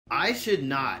I should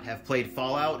not have played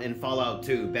Fallout and Fallout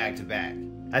 2 back to back.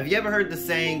 Have you ever heard the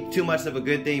saying, too much of a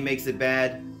good thing makes it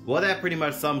bad? Well, that pretty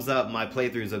much sums up my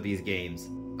playthroughs of these games.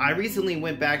 I recently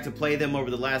went back to play them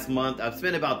over the last month. I've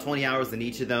spent about 20 hours in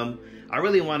each of them. I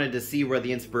really wanted to see where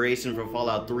the inspiration from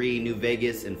Fallout 3, New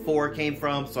Vegas, and 4 came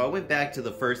from, so I went back to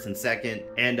the first and second,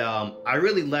 and I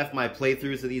really left my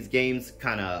playthroughs of these games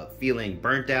kind of feeling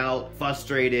burnt out,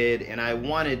 frustrated, and I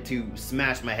wanted to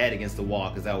smash my head against the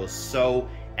wall because I was so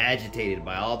agitated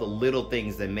by all the little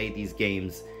things that made these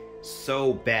games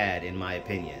so bad in my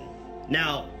opinion.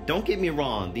 Now, don't get me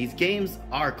wrong, these games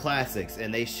are classics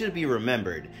and they should be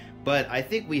remembered, but I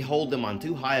think we hold them on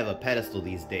too high of a pedestal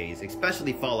these days,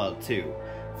 especially Fallout 2.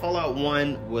 Fallout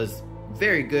 1 was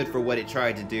very good for what it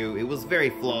tried to do. It was very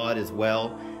flawed as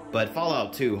well, but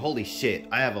Fallout 2, holy shit,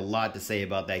 I have a lot to say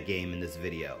about that game in this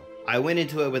video. I went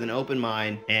into it with an open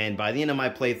mind, and by the end of my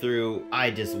playthrough,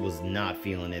 I just was not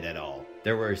feeling it at all.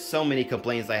 There were so many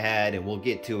complaints I had, and we'll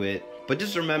get to it. But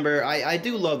just remember, I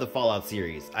do love the Fallout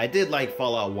series. I did like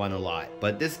Fallout 1 a lot,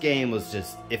 but this game was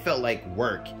just, it felt like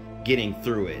work getting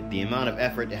through it. The amount of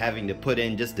effort having to put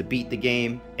in just to beat the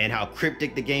game, and how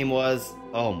cryptic the game was,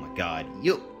 oh my god.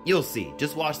 You'll see.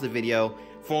 Just watch the video,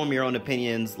 form your own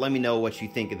opinions, let me know what you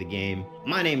think of the game.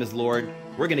 My name is Lord.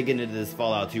 We're gonna get into this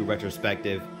Fallout 2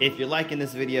 retrospective. If you're liking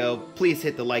this video, please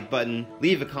hit the like button,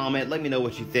 leave a comment, let me know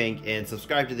what you think, and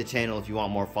subscribe to the channel if you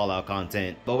want more Fallout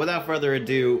content. But without further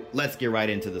ado, let's get right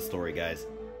into the story, guys.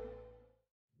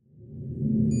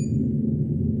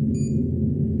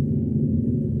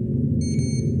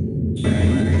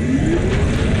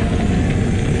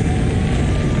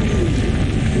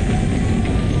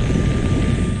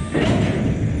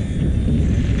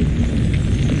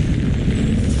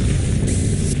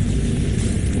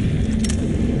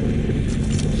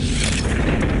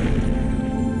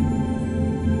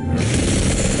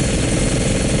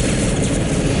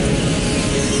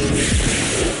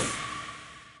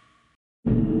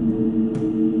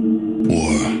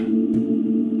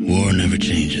 War never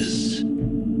changes.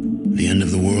 The end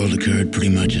of the world occurred pretty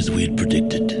much as we had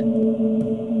predicted.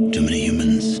 Too many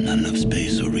humans, not enough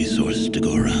space or resources to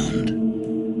go around.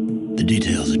 The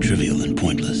details are trivial and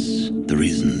pointless. The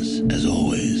reasons, as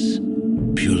always,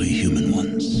 purely human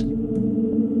ones.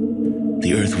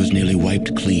 The Earth was nearly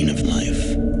wiped clean of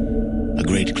life. A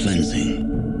great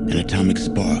cleansing, an atomic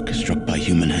spark struck by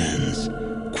human hands,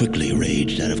 quickly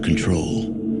raged out of control.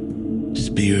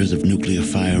 Spears of nuclear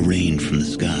fire rained from the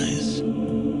skies.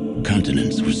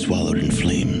 Continents were swallowed in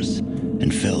flames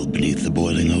and fell beneath the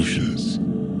boiling oceans.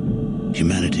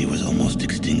 Humanity was almost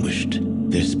extinguished,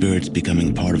 their spirits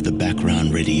becoming part of the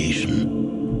background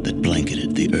radiation that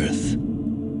blanketed the Earth.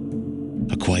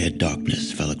 A quiet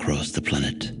darkness fell across the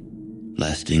planet,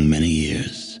 lasting many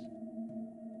years.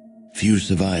 Few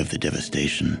survived the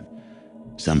devastation.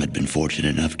 Some had been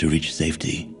fortunate enough to reach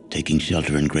safety, taking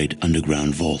shelter in great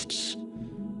underground vaults.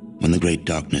 When the great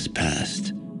darkness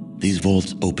passed, these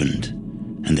vaults opened,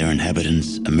 and their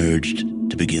inhabitants emerged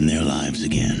to begin their lives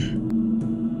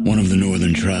again. One of the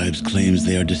northern tribes claims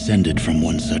they are descended from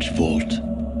one such vault.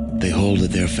 They hold that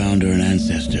their founder and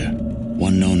ancestor,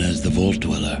 one known as the Vault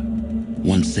Dweller,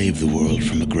 once saved the world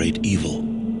from a great evil.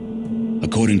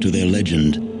 According to their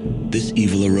legend, this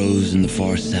evil arose in the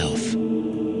far south.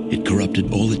 It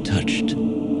corrupted all it touched,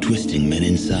 twisting men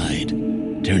inside,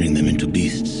 turning them into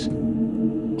beasts.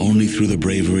 Only through the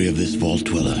bravery of this Vault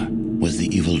Dweller was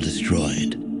the evil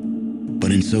destroyed.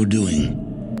 But in so doing,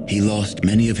 he lost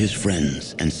many of his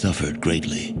friends and suffered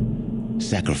greatly,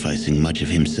 sacrificing much of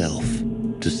himself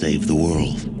to save the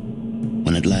world.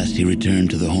 When at last he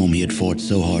returned to the home he had fought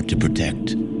so hard to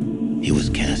protect, he was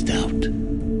cast out,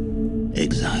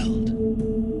 exiled.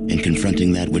 In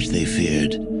confronting that which they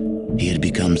feared, he had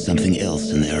become something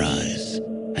else in their eyes,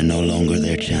 and no longer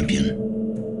their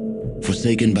champion.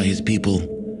 Forsaken by his people,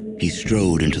 he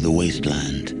strode into the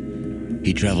wasteland.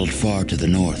 He traveled far to the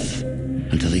north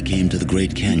until he came to the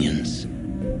Great Canyons.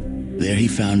 There he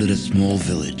founded a small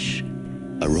village,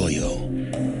 Arroyo,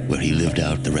 where he lived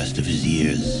out the rest of his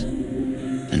years.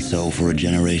 And so for a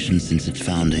generation since its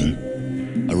founding,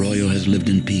 Arroyo has lived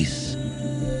in peace,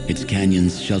 its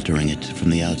canyons sheltering it from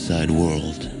the outside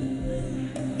world.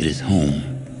 It is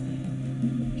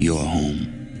home, your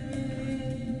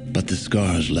home. But the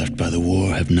scars left by the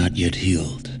war have not yet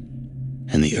healed,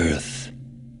 and the Earth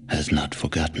has not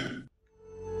forgotten.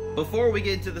 Before we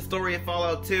get into the story of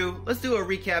Fallout 2, let's do a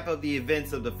recap of the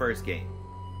events of the first game.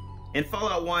 In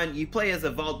Fallout 1, you play as a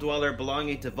Vault Dweller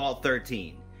belonging to Vault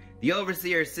 13. The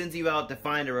Overseer sends you out to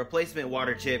find a replacement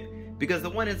water chip because the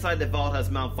one inside the vault has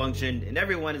malfunctioned and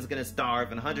everyone is going to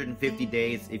starve in 150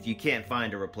 days if you can't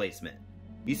find a replacement.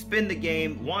 You spend the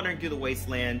game wandering through the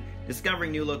wasteland,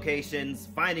 discovering new locations,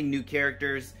 finding new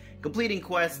characters, completing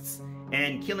quests,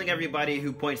 and killing everybody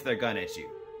who points their gun at you.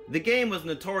 The game was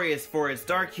notorious for its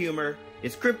dark humor,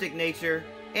 its cryptic nature,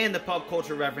 and the pop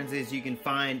culture references you can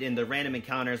find in the random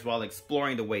encounters while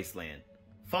exploring the wasteland.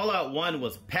 Fallout 1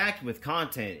 was packed with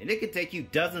content, and it could take you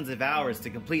dozens of hours to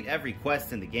complete every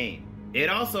quest in the game. It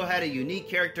also had a unique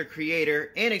character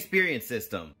creator and experience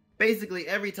system. Basically,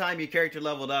 every time your character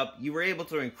leveled up, you were able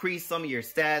to increase some of your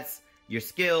stats, your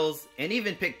skills, and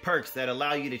even pick perks that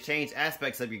allow you to change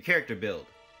aspects of your character build.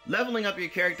 Leveling up your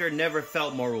character never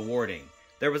felt more rewarding.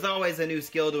 There was always a new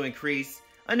skill to increase,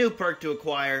 a new perk to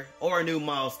acquire, or a new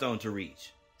milestone to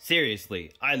reach.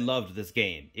 Seriously, I loved this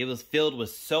game. It was filled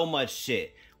with so much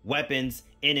shit. Weapons,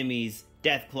 enemies,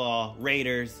 Deathclaw,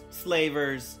 raiders,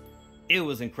 slavers. It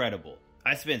was incredible.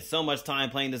 I spent so much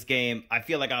time playing this game, I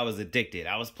feel like I was addicted.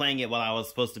 I was playing it while I was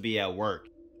supposed to be at work.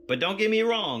 But don't get me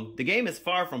wrong, the game is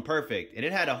far from perfect, and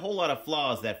it had a whole lot of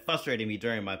flaws that frustrated me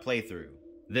during my playthrough.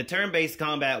 The turn-based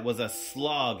combat was a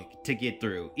slog to get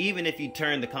through, even if you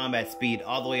turn the combat speed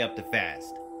all the way up to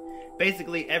fast.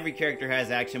 Basically, every character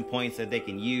has action points that they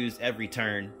can use every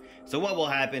turn. So what will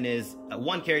happen is,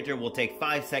 one character will take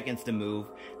 5 seconds to move,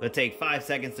 they'll take 5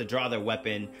 seconds to draw their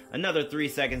weapon, another 3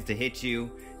 seconds to hit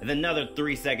you, and then another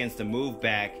 3 seconds to move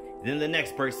back, then the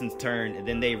next person's turn, and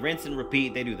then they rinse and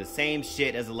repeat. They do the same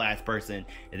shit as the last person,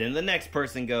 and then the next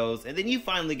person goes, and then you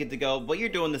finally get to go, but you're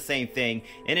doing the same thing,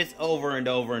 and it's over and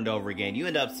over and over again. You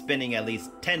end up spending at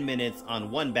least 10 minutes on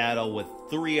one battle with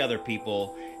 3 other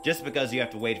people, just because you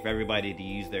have to wait for everybody to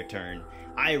use their turn.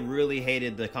 I really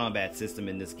hated the combat system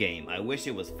in this game. I wish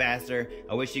it was faster.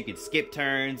 I wish you could skip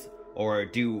turns, or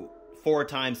do 4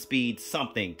 times speed,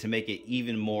 something to make it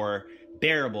even more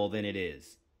bearable than it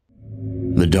is.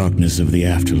 The darkness of the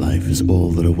afterlife is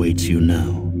all that awaits you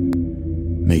now.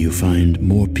 May you find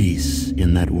more peace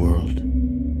in that world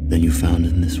than you found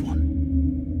in this one.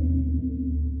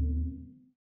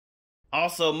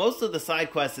 Also, most of the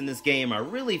side quests in this game are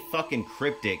really fucking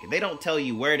cryptic. They don't tell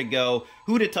you where to go,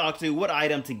 who to talk to, what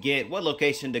item to get, what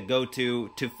location to go to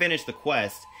finish the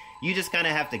quest. You just kind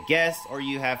of have to guess, or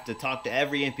you have to talk to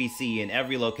every NPC in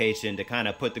every location to kind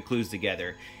of put the clues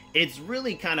together. It's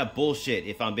really kind of bullshit,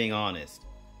 if I'm being honest.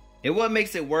 And what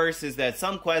makes it worse is that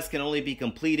some quests can only be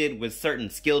completed with certain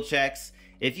skill checks.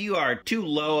 If you are too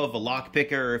low of a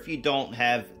lockpicker, or if you don't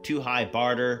have too high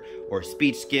barter or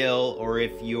speech skill, or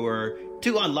if you're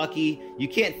too unlucky, you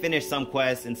can't finish some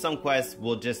quests, and some quests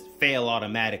will just fail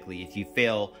automatically if you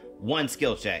fail one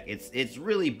skill check. It's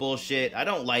really bullshit. I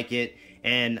don't like it,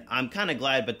 and I'm kind of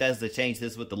glad Bethesda changed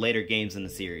this with the later games in the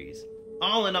series.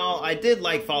 All in all, I did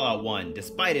like Fallout 1,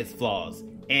 despite its flaws,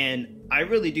 and I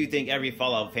really do think every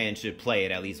Fallout fan should play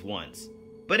it at least once.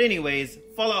 But anyways,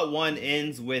 Fallout 1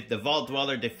 ends with the Vault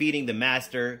Dweller defeating the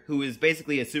Master, who is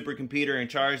basically a supercomputer in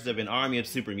charge of an army of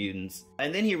super mutants.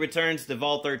 And then he returns to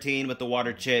Vault 13 with the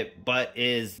water chip, but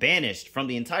is banished from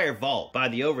the entire vault by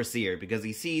the Overseer because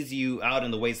he sees you out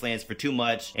in the wastelands for too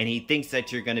much, and he thinks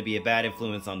that you're going to be a bad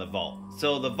influence on the vault.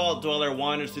 So the Vault Dweller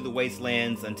wanders through the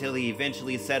wastelands until he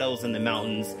eventually settles in the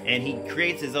mountains, and he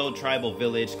creates his own tribal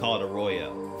village called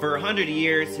Arroyo. For 100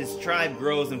 years, his tribe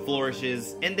grows and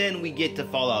flourishes, and then we get to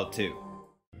Fallout 2.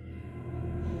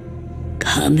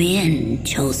 Come in,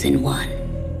 Chosen One.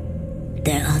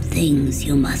 There are things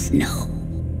you must know.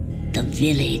 The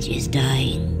village is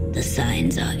dying. The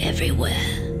signs are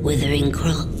everywhere. Withering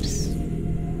crops.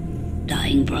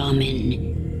 Dying Brahmin.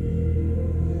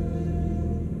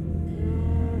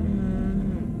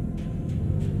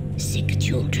 Sick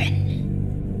children.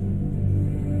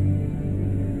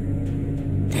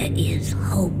 There is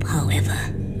hope, however,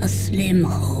 a slim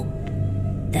hope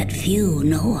that few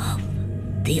know of.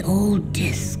 The old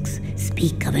discs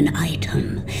speak of an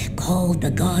item called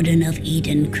the Garden of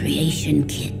Eden Creation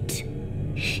Kit.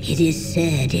 It is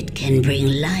said it can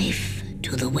bring life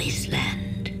to the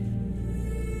wasteland.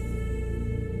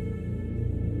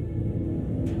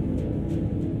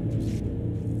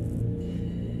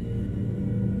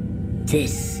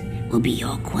 This will be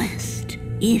your quest,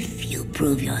 if you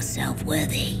prove yourself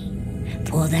worthy.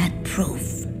 For that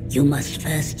proof, you must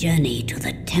first journey to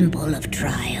the Temple of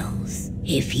Trials.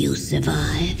 If you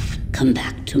survive, come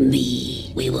back to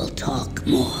me. We will talk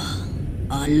more.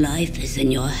 Our life is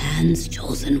in your hands,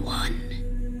 Chosen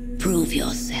One. Prove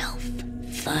yourself.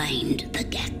 Find the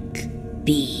Gek.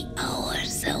 Be our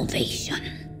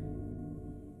salvation.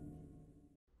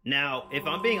 Now, if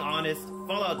I'm being honest,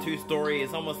 Fallout 2's story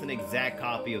is almost an exact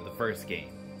copy of the first game.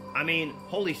 I mean,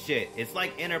 holy shit, it's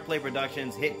like Interplay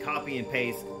Productions hit copy and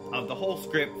paste of the whole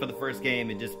script for the first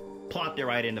game and just plopped it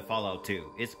right into Fallout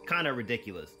 2. It's kind of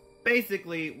ridiculous.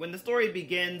 Basically, when the story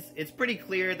begins, it's pretty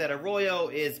clear that Arroyo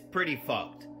is pretty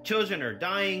fucked. Children are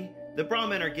dying, the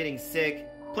Brahmin are getting sick,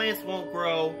 plants won't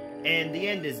grow, and the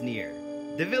end is near.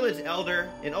 The village elder,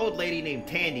 an old lady named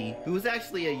Tandy, who was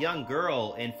actually a young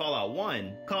girl in Fallout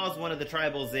 1, calls one of the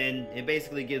tribals in and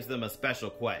basically gives them a special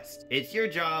quest. It's your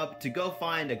job to go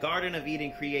find a Garden of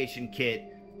Eden creation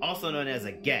kit, also known as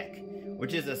a GECK,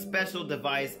 which is a special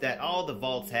device that all the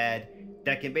vaults had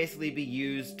that can basically be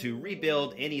used to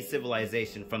rebuild any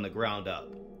civilization from the ground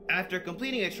up. After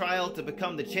completing a trial to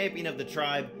become the champion of the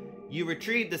tribe, you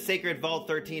retrieve the sacred Vault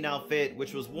 13 outfit,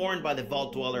 which was worn by the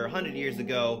Vault Dweller 100 years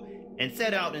ago, and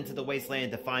set out into the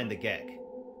wasteland to find the GECK.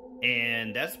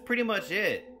 And that's pretty much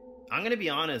it. I'm gonna be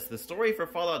honest, the story for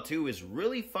Fallout 2 is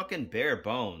really fucking bare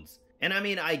bones. And I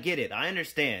mean, I get it, I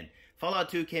understand. Fallout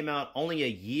 2 came out only a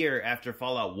year after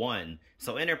Fallout 1,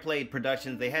 so Interplay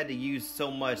Productions, they had to use so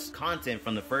much content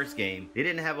from the first game. They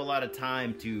didn't have a lot of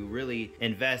time to really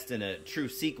invest in a true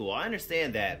sequel. I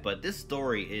understand that, but this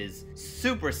story is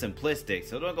super simplistic,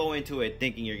 so don't go into it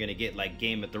thinking you're gonna get like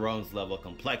Game of Thrones level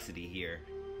complexity here.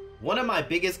 One of my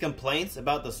biggest complaints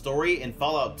about the story in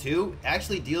Fallout 2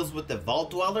 actually deals with the Vault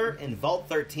Dweller in Vault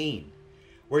 13.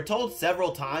 We're told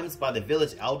several times by the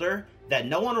village elder that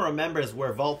no one remembers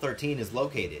where Vault 13 is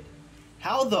located.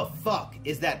 How the fuck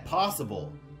is that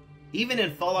possible? Even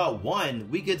in Fallout 1,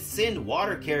 we could send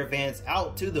water caravans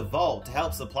out to the vault to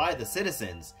help supply the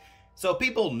citizens, so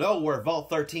people know where Vault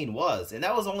 13 was, and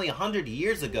that was only 100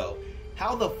 years ago.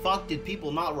 How the fuck did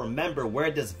people not remember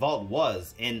where this vault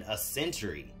was in a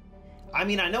century? I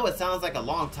mean, I know it sounds like a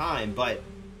long time, but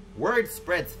word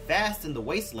spreads fast in the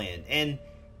wasteland, and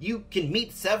you can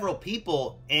meet several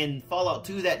people in Fallout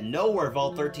 2 that know where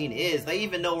Vault 13 is. They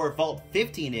even know where Vault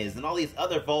 15 is and all these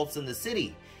other vaults in the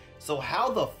city. So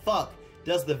how the fuck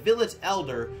does the village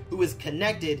elder, who is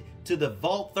connected to the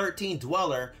Vault 13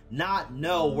 dweller, not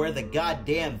know where the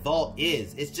goddamn vault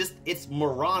is? It's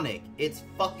moronic. It's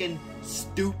fucking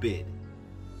stupid.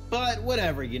 But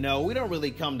whatever, you know, we don't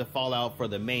really come to Fallout for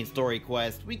the main story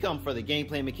quest. We come for the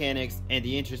gameplay mechanics and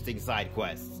the interesting side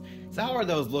quests. So how are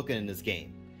those looking in this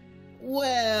game?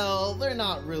 Well, they're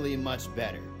not really much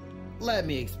better. Let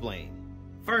me explain.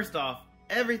 First off,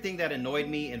 everything that annoyed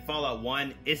me in Fallout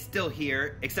 1 is still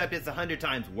here, except it's 100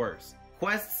 times worse.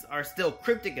 Quests are still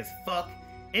cryptic as fuck,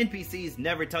 NPCs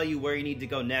never tell you where you need to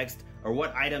go next or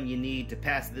what item you need to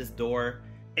pass this door,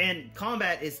 and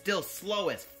combat is still slow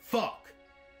as fuck.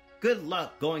 Good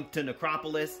luck going to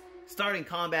Necropolis, starting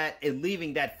combat, and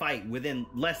leaving that fight within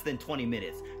less than 20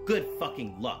 minutes. Good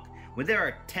fucking luck. When there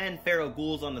are 10 feral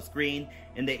ghouls on the screen,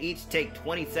 and they each take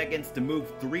 20 seconds to move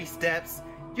 3 steps,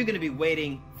 you're gonna be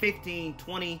waiting 15,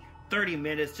 20, 30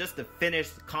 minutes just to finish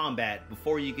combat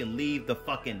before you can leave the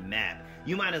fucking map.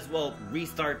 You might as well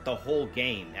restart the whole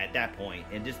game at that point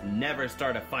and just never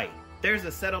start a fight. There's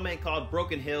a settlement called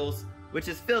Broken Hills, which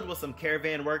is filled with some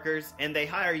caravan workers, and they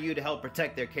hire you to help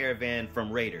protect their caravan from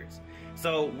raiders.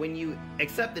 So when you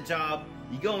accept the job,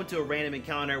 you go into a random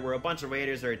encounter where a bunch of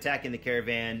raiders are attacking the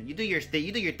caravan. You do your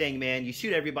thing, man. You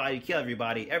shoot everybody, you kill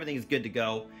everybody, everything's good to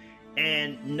go,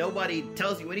 and nobody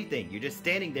tells you anything. You're just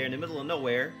standing there in the middle of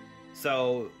nowhere.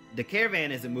 So the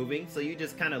caravan isn't moving, so you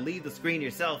just kind of leave the screen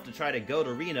yourself to try to go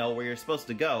to Reno where you're supposed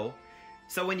to go.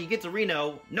 So when you get to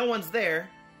Reno, no one's there.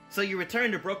 So you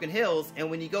return to Broken Hills, and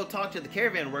when you go talk to the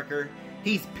caravan worker,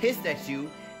 he's pissed at you,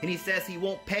 and he says he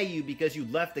won't pay you because you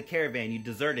left the caravan, you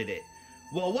deserted it.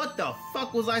 Well, what the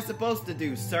fuck was I supposed to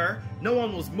do, sir? No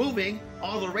one was moving,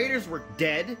 all the raiders were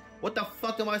dead. What the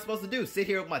fuck am I supposed to do? Sit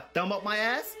here with my thumb up my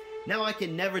ass? Now I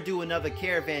can never do another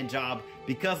caravan job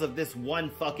because of this one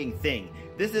fucking thing.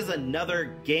 This is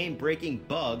another game-breaking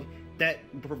bug that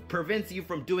prevents you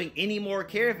from doing any more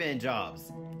caravan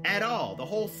jobs at all. The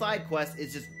whole side quest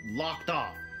is just locked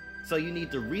off. So you need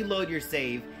to reload your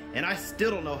save, and I still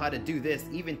don't know how to do this.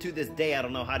 Even to this day, I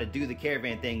don't know how to do the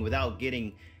caravan thing without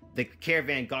getting the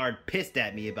caravan guard pissed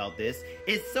at me about this.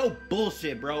 It's so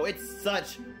bullshit, bro. It's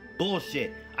such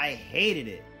bullshit. I hated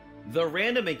it. The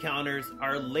random encounters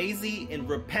are lazy and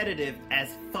repetitive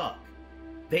as fuck.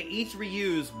 They each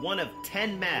reuse one of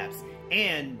 10 maps,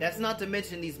 and that's not to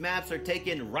mention these maps are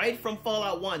taken right from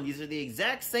Fallout 1. These are the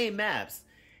exact same maps.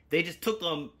 They just took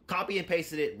them, copy and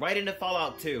pasted it right into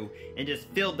Fallout 2, and just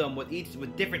filled them with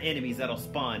different enemies that'll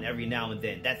spawn every now and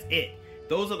then. That's it.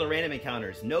 Those are the random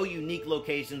encounters. No unique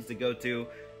locations to go to,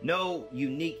 no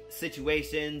unique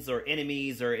situations or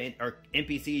enemies or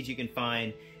NPCs you can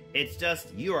find. It's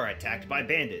just, you are attacked by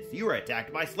bandits, you are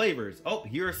attacked by slavers, oh,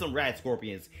 here are some rad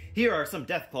scorpions, here are some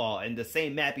Deathclaw, and the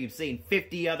same map you've seen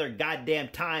 50 other goddamn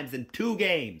times in 2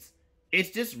 games. It's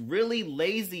just really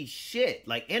lazy shit.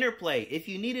 Like Interplay, if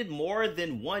you needed more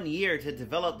than 1 year to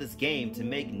develop this game to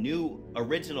make new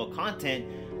original content,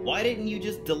 why didn't you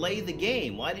just delay the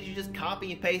game? Why did you just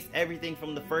copy and paste everything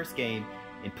from the first game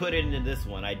and put it into this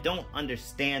one? I don't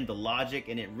understand the logic,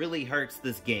 and it really hurts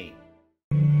this game.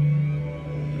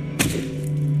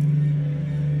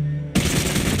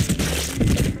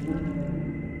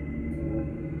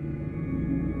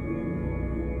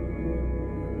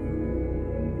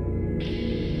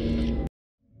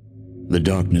 The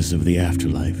darkness of the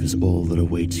afterlife is all that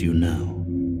awaits you now.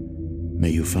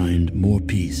 May you find more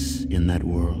peace in that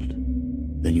world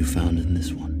than you found in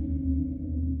this one.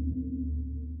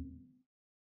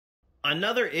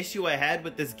 Another issue I had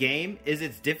with this game is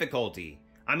its difficulty.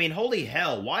 I mean, holy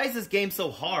hell, why is this game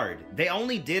so hard? They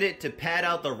only did it to pad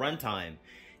out the runtime.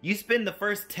 You spend the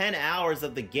first 10 hours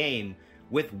of the game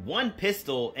with one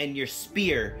pistol and your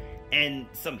spear and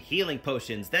some healing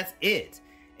potions. That's it.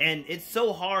 And it's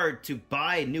so hard to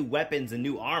buy new weapons and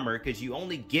new armor because you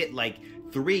only get like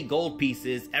 3 gold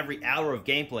pieces every hour of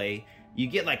gameplay. You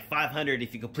get like 500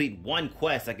 if you complete one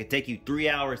quest that could take you 3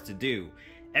 hours to do.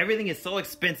 Everything is so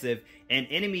expensive and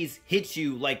enemies hit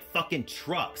you like fucking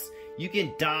trucks. You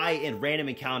can die in random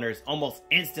encounters almost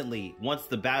instantly once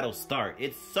the battles start.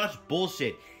 It's such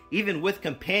bullshit. Even with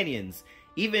companions,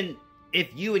 even if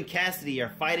you and Cassidy are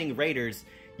fighting raiders,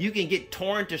 you can get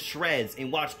torn to shreds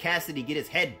and watch Cassidy get his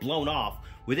head blown off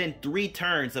within 3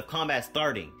 turns of combat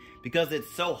starting because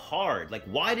it's so hard. Like,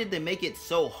 why did they make it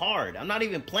so hard? I'm not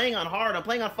even playing on hard, I'm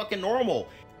playing on fucking normal.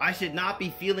 I should not be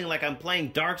feeling like I'm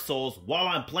playing Dark Souls while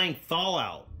I'm playing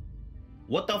Fallout.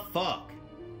 What the fuck?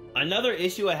 Another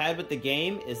issue I had with the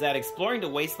game is that exploring the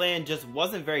wasteland just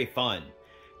wasn't very fun.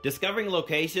 Discovering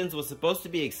locations was supposed to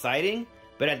be exciting,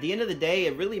 but at the end of the day,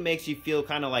 it really makes you feel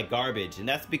kind of like garbage. And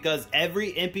that's because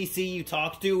every NPC you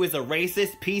talk to is a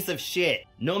racist piece of shit.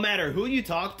 No matter who you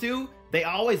talk to, they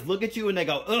always look at you and they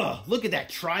go, ugh, look at that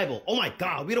tribal. Oh my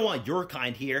god, we don't want your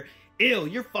kind here. Ew,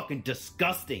 you're fucking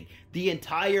disgusting. The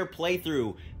entire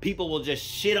playthrough, people will just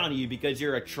shit on you because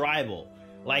you're a tribal.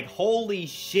 Like, holy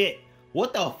shit.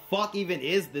 What the fuck even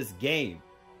is this game?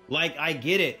 Like, I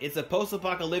get it, it's a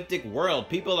post-apocalyptic world,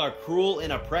 people are cruel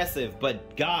and oppressive,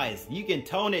 but guys, you can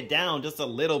tone it down just a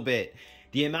little bit.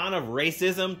 The amount of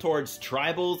racism towards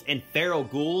tribals and feral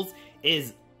ghouls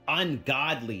is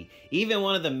ungodly. Even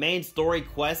one of the main story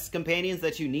quest companions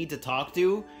that you need to talk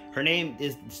to, her name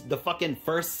is the fucking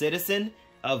first citizen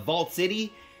of Vault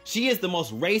City. She is the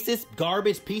most racist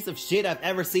garbage piece of shit I've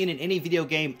ever seen in any video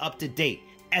game up to date.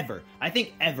 Ever. I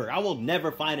think ever. I will never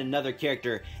find another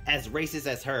character as racist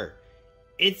as her.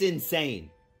 It's insane.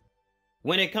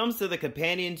 When it comes to the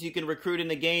companions you can recruit in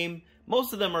the game,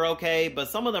 most of them are okay, but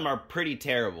some of them are pretty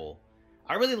terrible.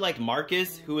 I really liked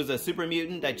Marcus, who is a super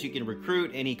mutant that you can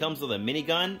recruit, and he comes with a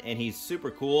minigun, and he's super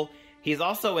cool. He's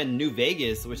also in New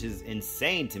Vegas, which is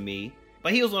insane to me,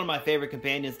 but he was one of my favorite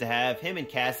companions to have, him and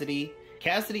Cassidy.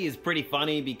 Cassidy is pretty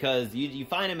funny because you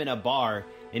find him in a bar,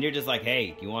 and you're just like,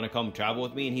 hey, do you want to come travel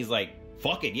with me? And he's like,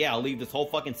 fuck it, yeah, I'll leave this whole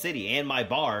fucking city and my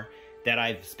bar that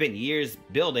I've spent years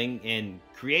building and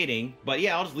creating. But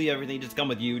yeah, I'll just leave everything, just come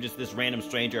with you, just this random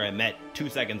stranger I met 2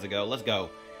 seconds ago. Let's go.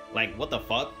 Like, what the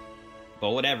fuck? But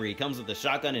whatever, he comes with a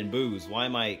shotgun and booze. Why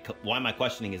am I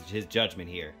questioning his judgment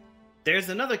here? There's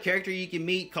another character you can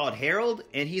meet called Harold,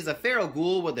 and he's a feral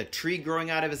ghoul with a tree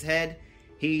growing out of his head.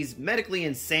 He's medically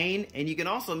insane, and you can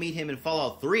also meet him in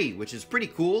Fallout 3, which is pretty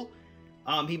cool.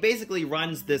 He basically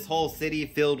runs this whole city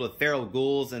filled with feral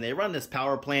ghouls, and they run this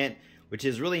power plant, which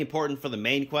is really important for the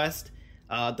main quest.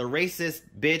 The racist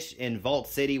bitch in Vault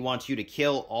City wants you to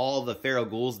kill all the feral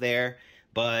ghouls there,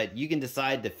 but you can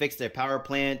decide to fix their power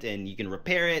plant, and you can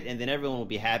repair it, and then everyone will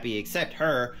be happy except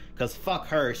her, because fuck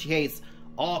her, she hates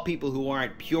all people who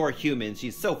aren't pure humans.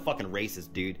 She's so fucking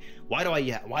racist, dude. Why do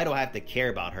I have to care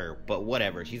about her? But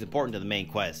whatever, she's important to the main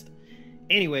quest.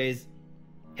 Anyways,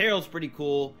 Harold's pretty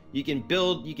cool. You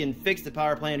can fix the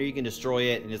power plant or you can destroy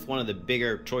it, and it's one of the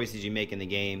bigger choices you make in the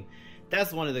game.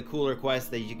 That's one of the cooler quests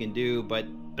that you can do, but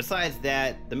besides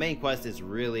that, the main quest is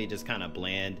really just kind of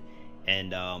bland,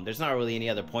 and there's not really any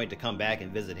other point to come back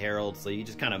and visit Harold, so you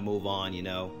just kind of move on, you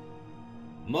know.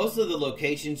 Most of the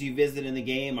locations you visit in the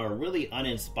game are really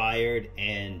uninspired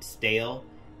and stale,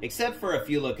 except for a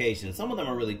few locations. Some of them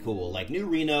are really cool. Like New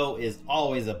Reno is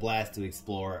always a blast to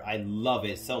explore. I love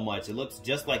it so much. It looks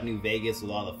just like New Vegas with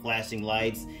all the flashing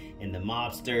lights and the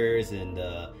mobsters and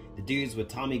the dudes with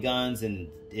Tommy guns and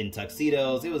in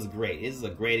tuxedos. It was great. This is a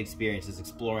great experience just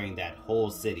exploring that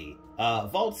whole city.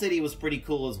 Vault City was pretty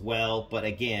cool as well, but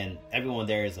again, everyone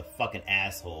there is a fucking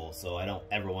asshole, so I don't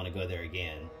ever want to go there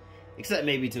again. except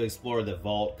maybe to explore the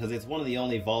vault, because it's one of the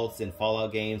only vaults in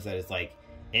Fallout games that is like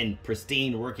in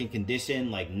pristine working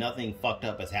condition, like nothing fucked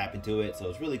up has happened to it, so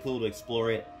it's really cool to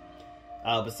explore it.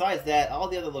 Besides that, all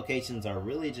the other locations are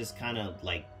really just kind of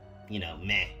like, you know,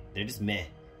 meh. They're just meh.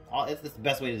 It's the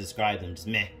best way to describe them, just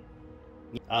meh.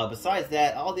 Besides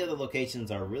that, all the other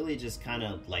locations are really just kind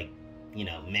of like, you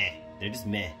know, meh. They're just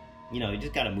meh. You know, you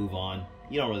just gotta move on.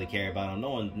 You don't really care about them.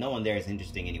 No one there is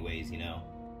interesting anyways, you know.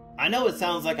 I know it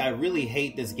sounds like I really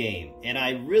hate this game, and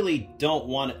I really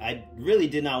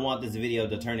did not want this video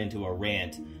to turn into a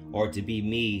rant or to be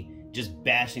me just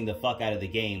bashing the fuck out of the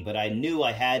game, but I knew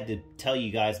I had to tell you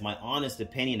guys my honest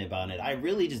opinion about it. I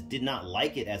really just did not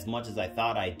like it as much as I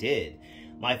thought I did.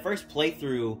 My first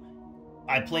playthrough,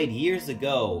 I played years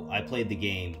ago, I played the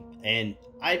game, and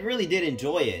I really did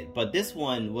enjoy it, but this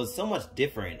one was so much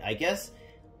different. I guess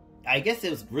it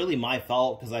was really my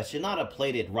fault, because I should not have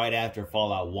played it right after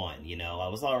Fallout 1, you know? I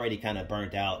was already kind of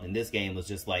burnt out, and this game was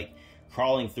just like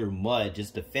crawling through mud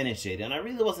just to finish it, and I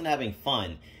really wasn't having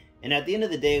fun. And at the end of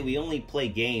the day, we only play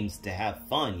games to have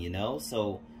fun, you know?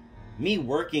 So me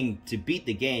working to beat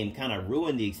the game kind of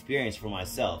ruined the experience for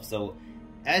myself. So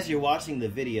as you're watching the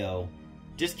video,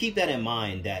 just keep that in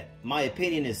mind, that my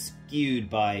opinion is skewed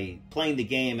by playing the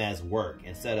game as work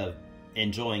instead of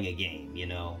enjoying a game, you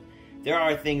know? There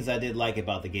are things I did like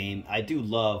about the game. I do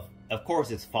love, of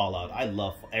course it's Fallout. I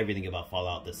love everything about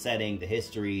Fallout. The setting, the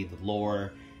history, the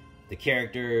lore, the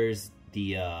characters,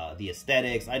 the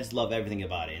aesthetics. I just love everything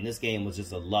about it. And this game was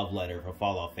just a love letter for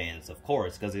Fallout fans, of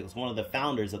course, because it was one of the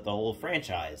founders of the whole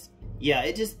franchise. Yeah,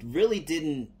 it just really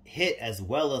didn't hit as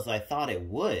well as I thought it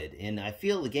would. And I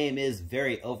feel the game is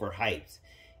very overhyped.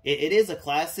 It is a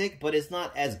classic, but it's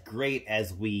not as great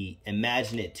as we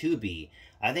imagine it to be.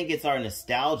 I think it's our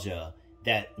nostalgia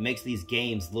that makes these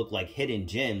games look like hidden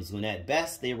gems, when at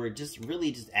best they were just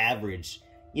really just average.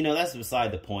 You know, that's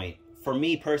beside the point. For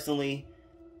me personally,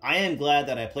 I am glad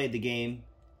that I played the game,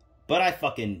 but I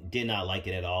fucking did not like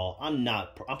it at all. I'm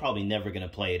probably never gonna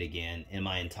play it again in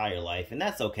my entire life, and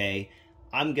that's okay.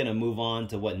 I'm gonna move on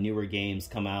to what newer games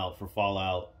come out for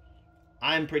Fallout.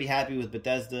 I'm pretty happy with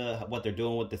Bethesda, what they're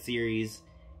doing with the series,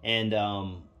 and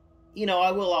you know,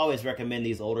 I will always recommend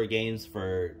these older games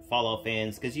for Fallout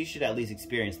fans, because you should at least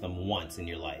experience them once in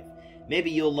your life.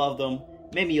 Maybe you'll love them,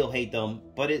 maybe you'll hate them,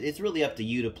 but it's really up to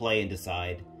you to play and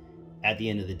decide at the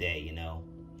end of the day, you know.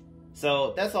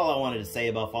 So that's all I wanted to say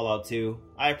about Fallout 2.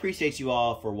 I appreciate you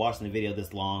all for watching the video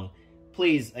this long.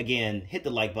 Please, again, hit the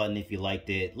like button if you liked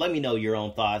it. Let me know your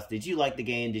own thoughts. Did you like the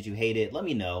game? Did you hate it? Let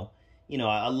me know. You know,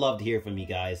 I'd love to hear from you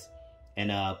guys. And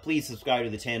please subscribe to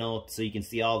the channel so you can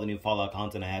see all the new Fallout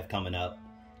content I have coming up.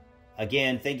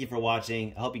 Again, thank you for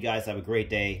watching. I hope you guys have a great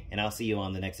day, and I'll see you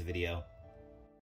on the next video.